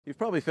You've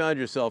probably found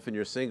yourself in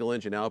your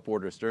single-engine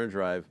outboard or stern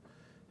drive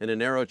in a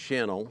narrow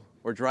channel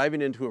or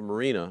driving into a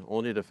marina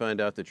only to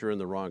find out that you're in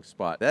the wrong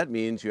spot. That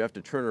means you have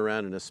to turn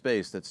around in a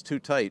space that's too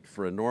tight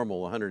for a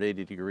normal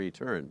 180-degree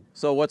turn.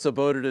 So what's a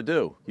boater to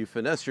do? You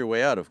finesse your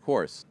way out, of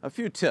course. A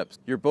few tips.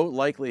 Your boat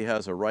likely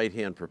has a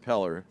right-hand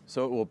propeller,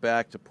 so it will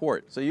back to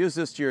port. So use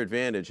this to your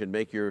advantage and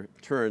make your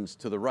turns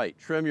to the right.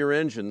 Trim your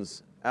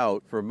engines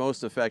out for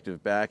most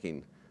effective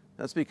backing.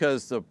 That's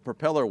because the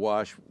propeller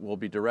wash will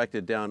be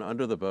directed down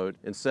under the boat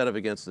instead of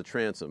against the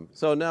transom.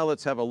 So now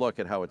let's have a look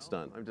at how it's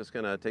done. I'm just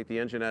going to take the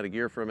engine out of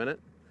gear for a minute.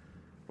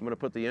 I'm going to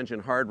put the engine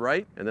hard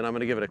right, and then I'm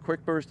going to give it a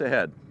quick burst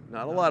ahead.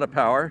 Not a lot of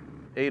power,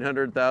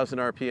 800,000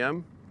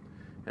 RPM.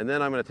 And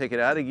then I'm going to take it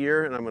out of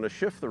gear and I'm going to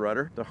shift the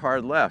rudder to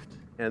hard left.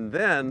 And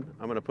then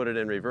I'm going to put it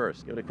in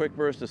reverse. Give it a quick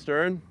burst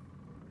astern,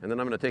 and then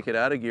I'm going to take it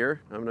out of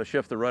gear. I'm going to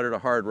shift the rudder to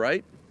hard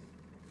right,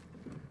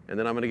 and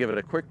then I'm going to give it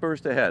a quick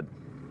burst ahead.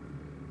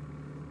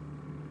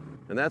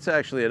 And that's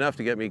actually enough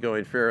to get me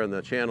going fair in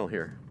the channel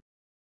here.